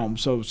realm.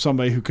 So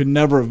somebody who could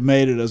never have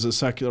made it as a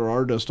secular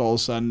artist all of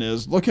a sudden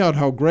is, look out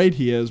how great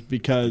he is,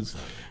 because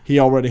he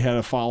already had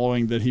a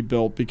following that he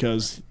built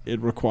because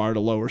it required a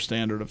lower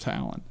standard of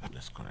talent.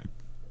 That's correct.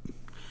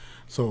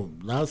 So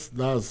that's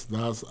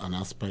an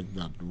aspect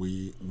that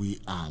we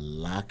are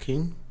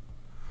lacking,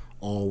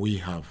 or we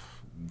have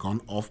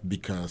gone off,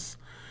 because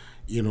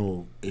it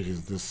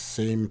is the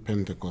same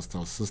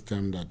Pentecostal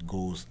system that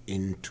goes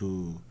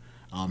into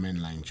our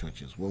mainline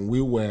churches. When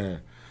we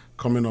were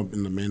coming up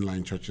in the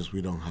mainline churches,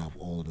 we don't have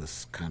all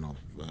this kind of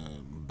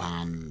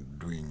band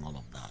doing all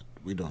of that.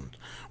 We don't.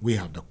 We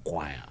have the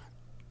choir.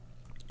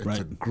 It's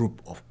a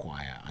group of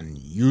choir, and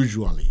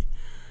usually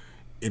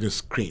it is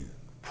screened,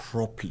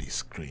 properly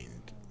screened.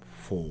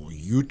 For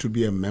you to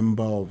be a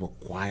member of a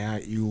choir,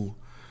 you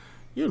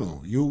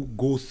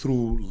go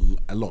through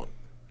a lot,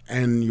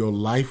 and your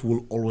life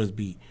will always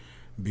be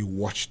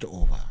watched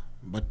over.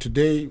 But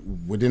today,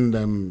 within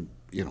them,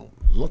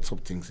 lots of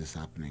things is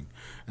happening.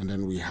 And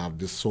then we have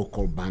this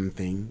so-called band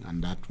thing,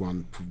 and that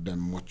one proved them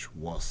much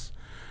worse.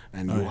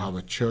 And you have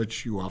a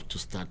church, you have to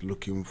start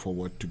looking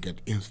forward to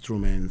get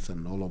instruments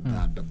and all of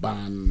that, the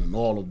band and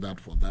all of that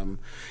for them.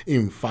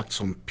 In fact,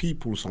 some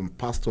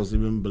pastors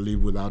even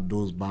believe without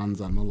those bands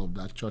and all of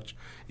that, church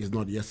is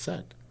not yet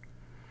set.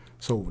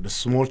 So the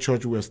small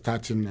church we're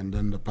starting, and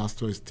then the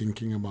pastor is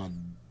thinking about,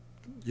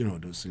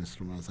 those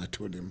instruments. I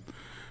told him,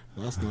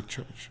 that's not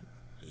church.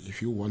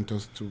 If you want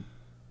us to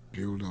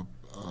build up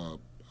a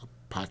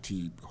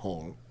party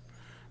hall,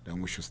 then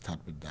we should start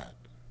with that.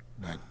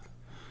 That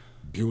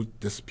build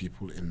these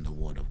people in the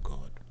Word of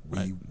God.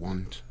 We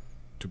want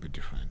to be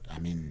different. I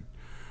mean,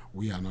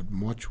 we are not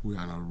much, we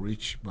are not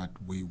rich, but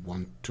we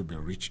want to be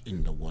rich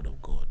in the Word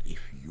of God. If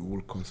you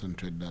will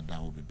concentrate that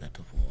will be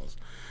better for us.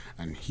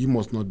 And he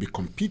must not be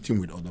competing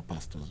with other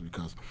pastors,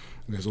 because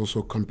there's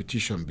also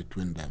competition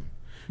between them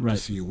to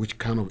see which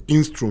kind of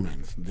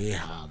instruments they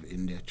have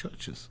in their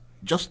churches,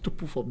 just to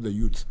proof up the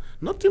youths,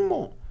 nothing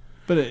more.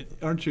 But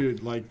aren't you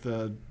like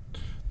the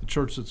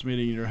church that's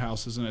meeting in your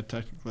house? Isn't it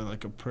technically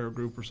like a prayer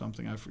group or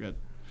something? I forget.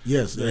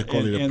 Yes, they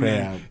call it a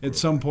prayer group. At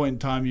some point in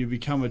time, you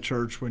become a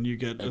church when you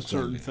get a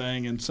certain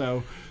thing, and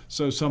so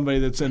somebody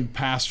that's in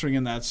pastoring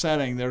in that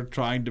setting, they're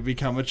trying to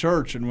become a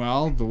church, and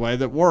the way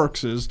that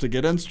works is to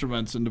get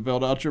instruments and to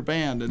build out your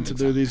band and to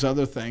do these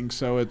other things.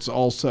 So it's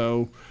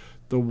also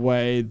the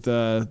way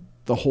the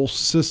whole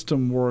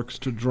system works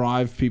to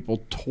drive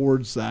people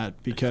towards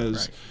that,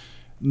 because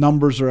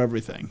numbers are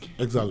everything.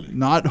 Exactly.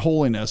 Not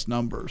holiness,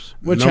 numbers,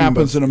 which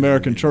happens in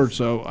American church.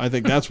 So I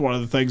think that's one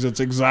of the things that's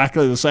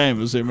exactly the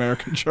same as the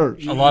American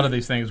church. A lot of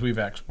these things we've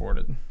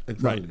exported.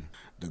 Exactly. Right.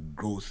 The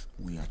growth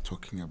we are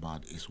talking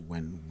about is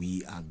when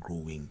we are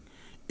growing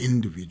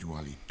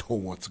individually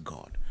towards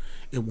God.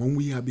 And when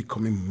we are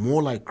becoming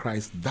more like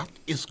Christ, that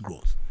is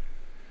growth.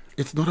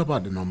 It's not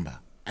about the number.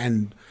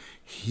 And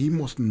he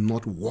must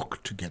not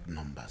work to get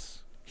numbers.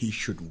 He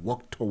should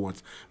work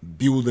towards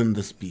building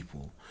these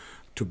people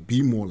to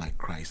be more like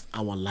Christ.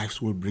 Our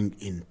lives will bring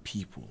in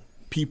people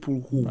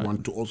who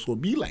want to also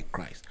be like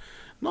Christ,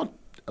 not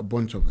a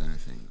bunch of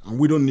anything. And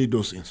we don't need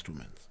those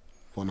instruments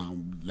for now.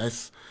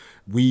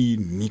 We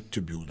need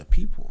to build a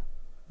people,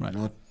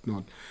 not.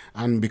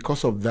 And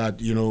because of that,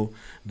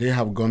 they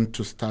have gone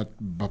to start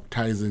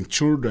baptizing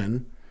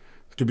children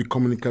to be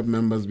communicant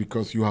members,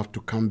 because you have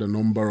to count the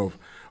number of.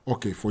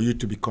 Okay, for you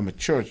to become a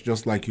church,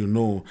 just like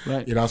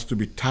it has to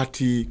be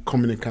 30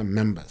 communicant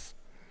members.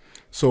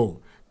 So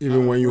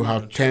even when you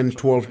have 10,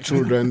 12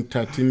 children,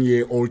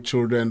 13-year-old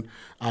children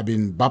are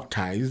being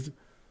baptized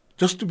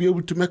just to be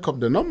able to make up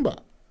the number.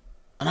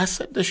 And I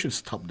said they should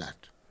stop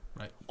that.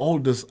 Right. All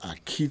these are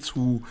kids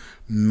who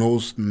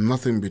knows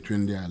nothing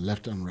between their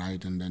left and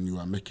right, and then you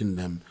are making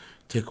them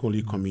take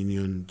Holy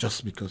Communion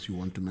just because you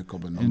want to make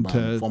up a number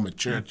and form a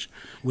church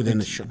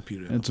within a short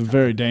period. It's a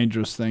very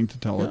dangerous thing to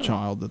tell a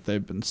child that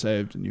they've been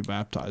saved and you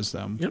baptize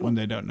them when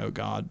they don't know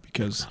God,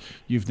 because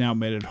you've now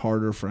made it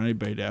harder for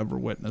anybody to ever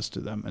witness to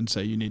them and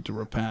say you need to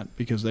repent,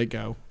 because they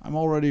go, I'm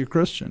already a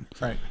Christian.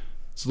 Right.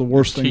 It's the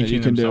worst thing that you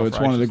can do. It's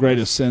one of the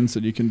greatest sins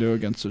that you can do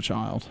against a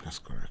child. That's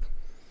correct.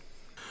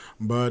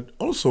 But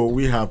also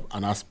we have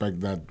an aspect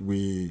that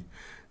we,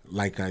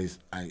 like I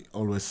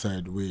always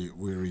said, we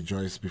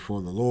rejoice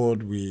before the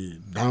Lord. We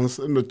dance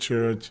in the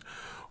church.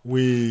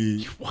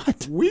 We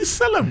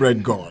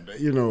celebrate God.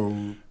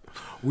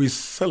 We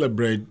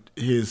celebrate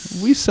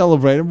His. We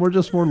celebrate Him. We're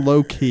just more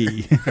low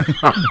key.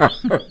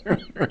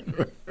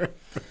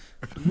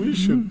 We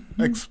should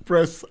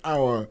express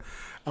our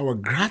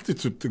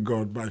gratitude to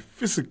God by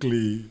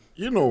physically,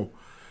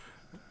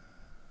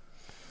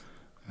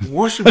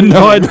 worshiping.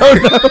 No, I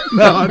don't know.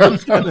 No, I'm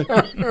just kidding.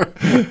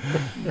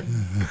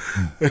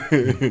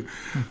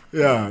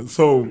 Yeah.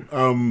 So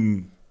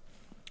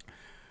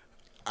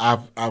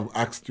I've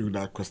asked you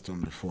that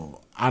question before,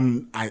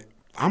 and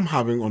I'm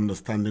having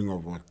understanding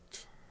of what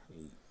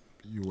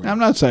you were. I'm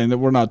not saying that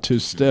we're not too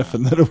stiff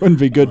and that it wouldn't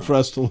be good for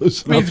us to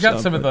loosen up. He's got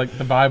some of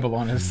the Bible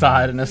on his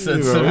side in a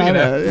sense.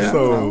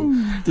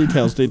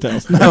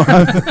 Details. No,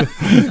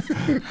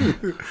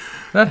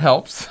 that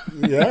helps.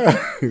 Yeah.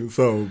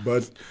 So,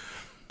 but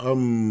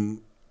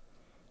And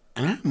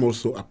I'm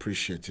also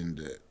appreciating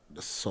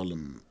the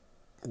solemn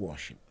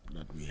worship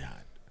that we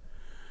had.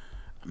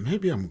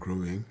 Maybe I'm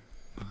growing,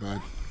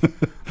 but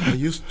I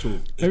used to.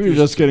 Maybe you're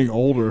just getting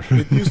older.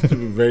 It used to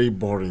be very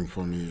boring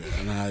for me,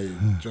 and I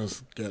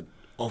just get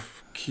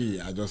off key.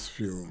 I just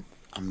feel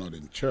I'm not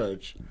in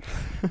church,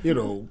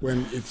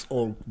 when it's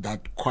all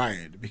that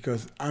quiet,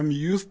 because I'm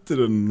used to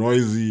the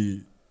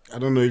noisy. I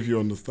don't know if you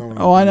understand.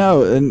 Oh, I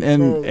know. And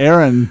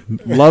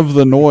Aaron loved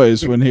the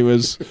noise when he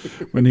was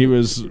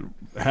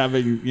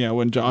having,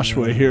 when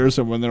Joshua hears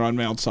him when they're on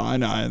Mount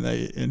Sinai,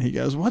 and he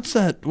goes, "What's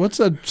that? What's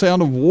that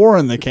sound of war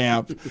in the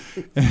camp?"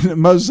 And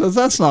Moses says,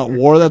 "That's not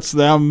war. That's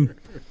them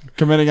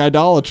committing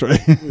idolatry."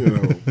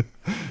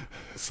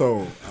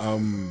 So,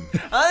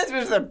 this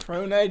was the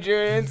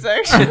pro-Nigerian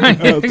section.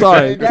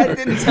 Sorry. That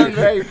didn't sound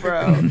very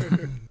pro.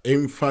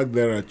 in fact,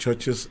 there are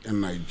churches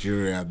in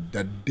Nigeria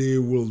that they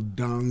will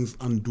dance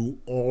and do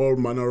all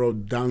manner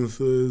of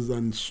dances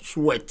and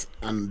sweat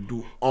and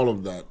do all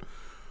of that.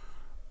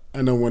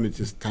 And then when it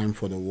is time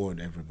for the word,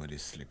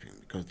 everybody's sleeping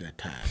because they're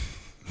tired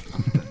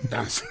after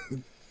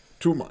dancing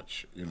too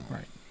much,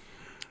 Right.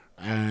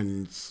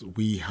 And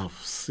we have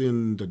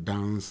seen the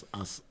dance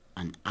as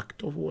an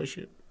act of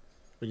worship,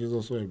 which is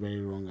also a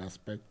very wrong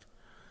aspect.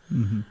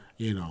 Mm-hmm.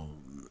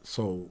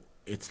 So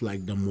it's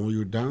like the more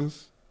you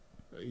dance,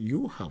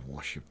 you have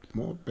worshipped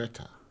more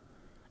better.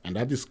 And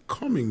that is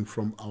coming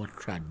from our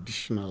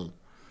traditional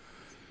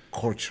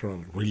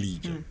cultural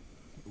religion,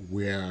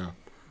 where,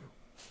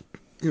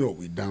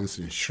 we dance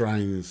in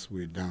shrines,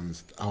 we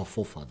danced, our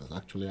forefathers,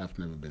 actually I've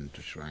never been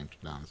to shrine to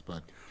dance,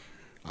 but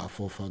our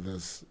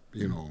forefathers,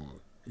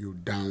 you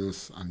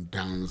dance and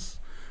dance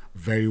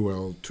very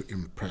well to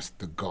impress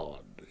the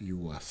God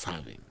you are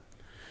serving.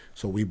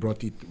 So we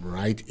brought it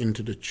right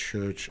into the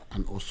church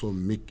and also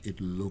make it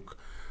look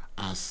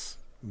as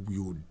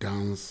you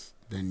dance,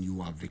 then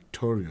you are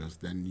victorious,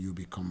 then you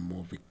become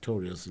more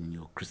victorious in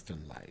your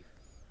Christian life.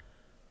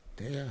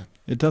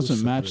 It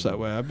doesn't match that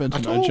way. I've been to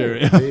At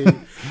Nigeria.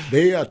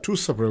 They are two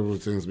separable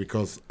things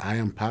because I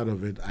am part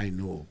of it. I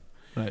know.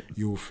 Right.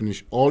 You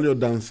finish all your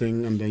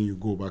dancing and then you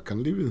go back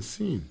and live in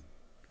sin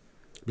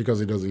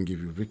because it doesn't give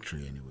you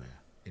victory anywhere.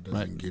 It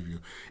doesn't give you.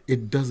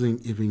 It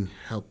doesn't even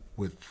help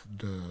with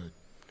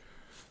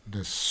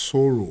the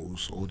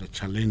sorrows or the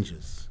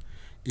challenges.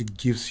 It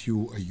gives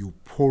you a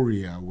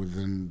euphoria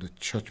within the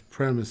church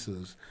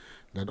premises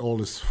that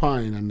all is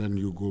fine, and then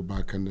you go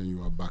back and then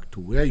you are back to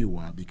where you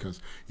are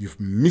because you've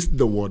missed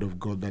the word of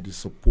God that is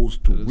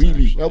supposed to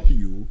really help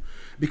you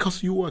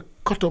because you were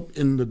caught up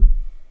in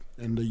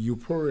the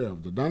euphoria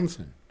of the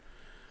dancing.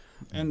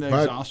 And the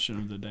exhaustion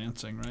of the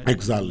dancing, right?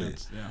 Exactly.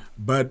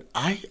 But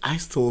I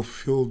still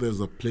feel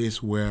there's a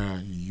place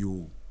where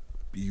you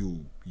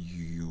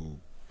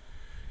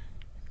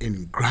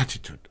in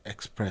gratitude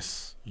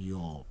express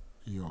your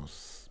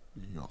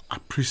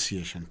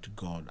appreciation to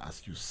God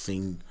as you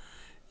sing.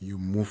 You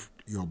move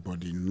your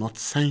body not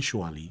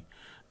sensually,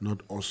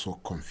 not also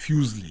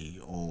confusedly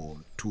or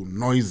too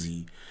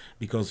noisy,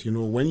 because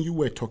when you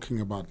were talking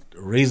about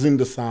raising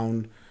the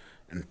sound,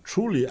 and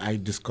truly I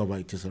discover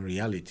it is a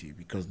reality,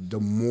 because the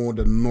more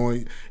the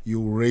noise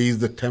you raise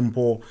the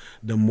tempo,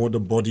 the more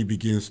the body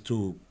begins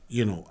to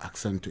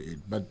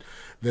accentuate. But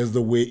there's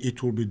the way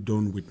it will be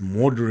done with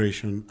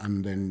moderation,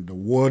 and then the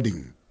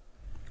wording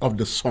of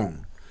the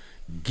song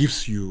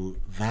gives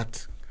you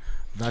that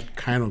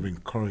kind of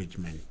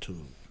encouragement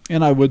too.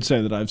 And I would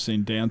say that I've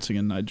seen dancing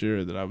in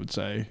Nigeria that I would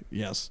say,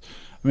 yes.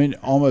 I mean,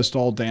 almost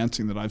all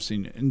dancing that I've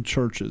seen in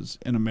churches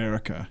in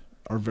America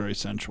are very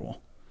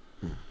sensual.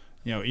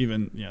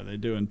 They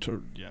do,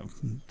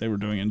 they were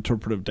doing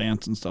interpretive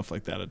dance and stuff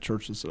like that at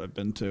churches that I've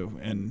been to.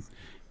 And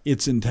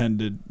it's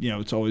intended,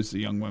 it's always the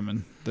young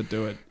women that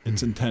do it.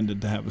 It's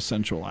intended to have a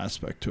sensual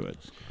aspect to it.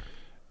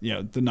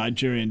 The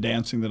Nigerian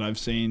dancing that I've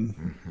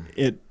seen,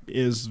 it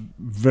is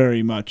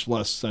very much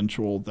less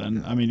sensual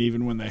than,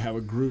 even when they have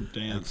a group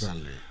dance.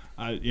 Exactly.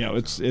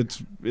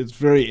 It's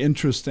very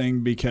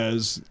interesting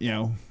because,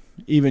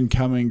 even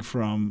coming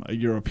from a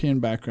European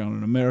background,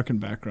 an American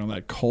background,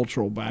 that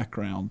cultural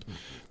background,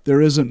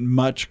 there isn't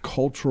much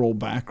cultural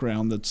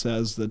background that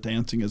says that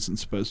dancing isn't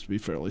supposed to be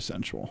fairly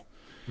sensual.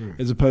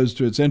 As opposed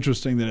to, it's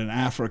interesting that in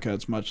Africa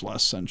it's much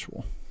less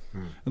sensual.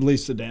 At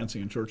least the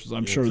dancing in churches.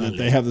 I'm sure that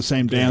they have the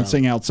same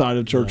dancing outside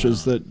of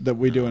churches that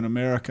we do in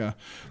America.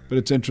 But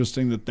it's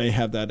interesting that they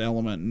have that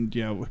element.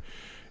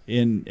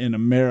 And, in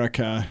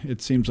America,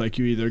 it seems like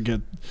you either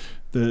get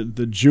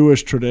the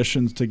Jewish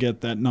traditions to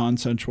get that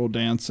non-sensual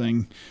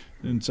dancing.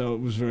 And so it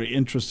was very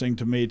interesting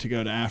to me to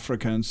go to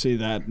Africa and see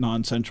that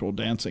non-sensual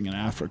dancing in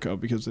Africa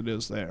because it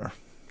is there.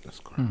 That's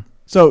correct.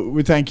 So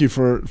we thank you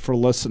for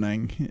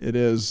listening. It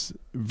is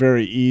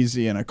very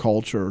easy in a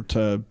culture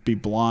to be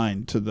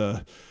blind to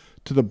the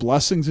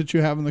blessings that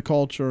you have in the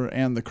culture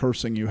and the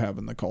cursing you have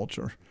in the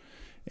culture.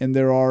 And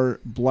there are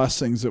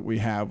blessings that we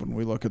have when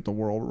we look at the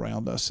world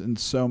around us in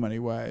so many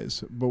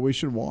ways. But we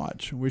should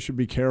watch. We should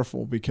be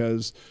careful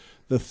because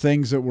the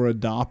things that we're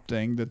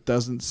adopting that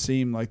doesn't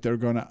seem like they're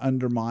going to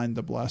undermine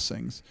the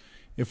blessings,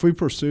 if we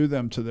pursue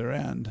them to their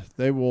end,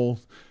 they will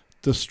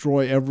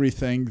destroy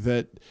everything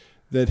that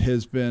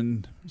has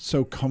been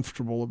so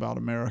comfortable about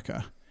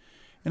America.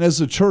 And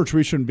as a church,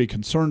 we shouldn't be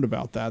concerned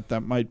about that.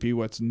 That might be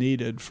what's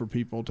needed for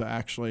people to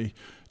actually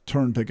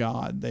turn to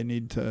God.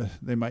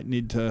 They might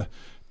need to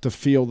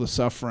feel the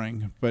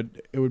suffering, but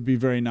it would be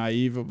very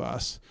naive of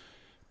us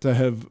to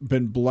have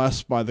been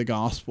blessed by the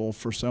gospel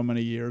for so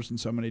many years and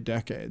so many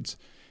decades,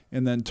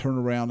 and then turn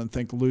around and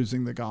think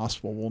losing the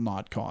gospel will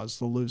not cause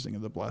the losing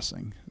of the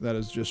blessing. That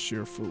is just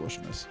sheer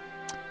foolishness.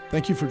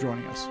 Thank you for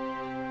joining us.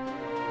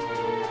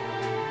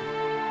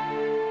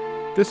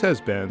 This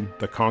has been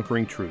The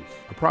Conquering Truth,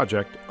 a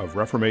project of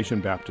Reformation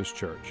Baptist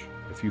Church.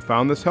 If you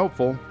found this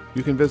helpful,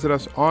 you can visit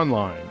us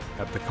online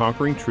at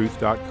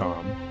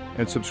theconqueringtruth.com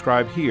and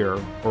subscribe here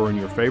or in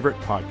your favorite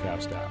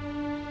podcast app.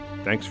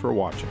 Thanks for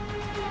watching.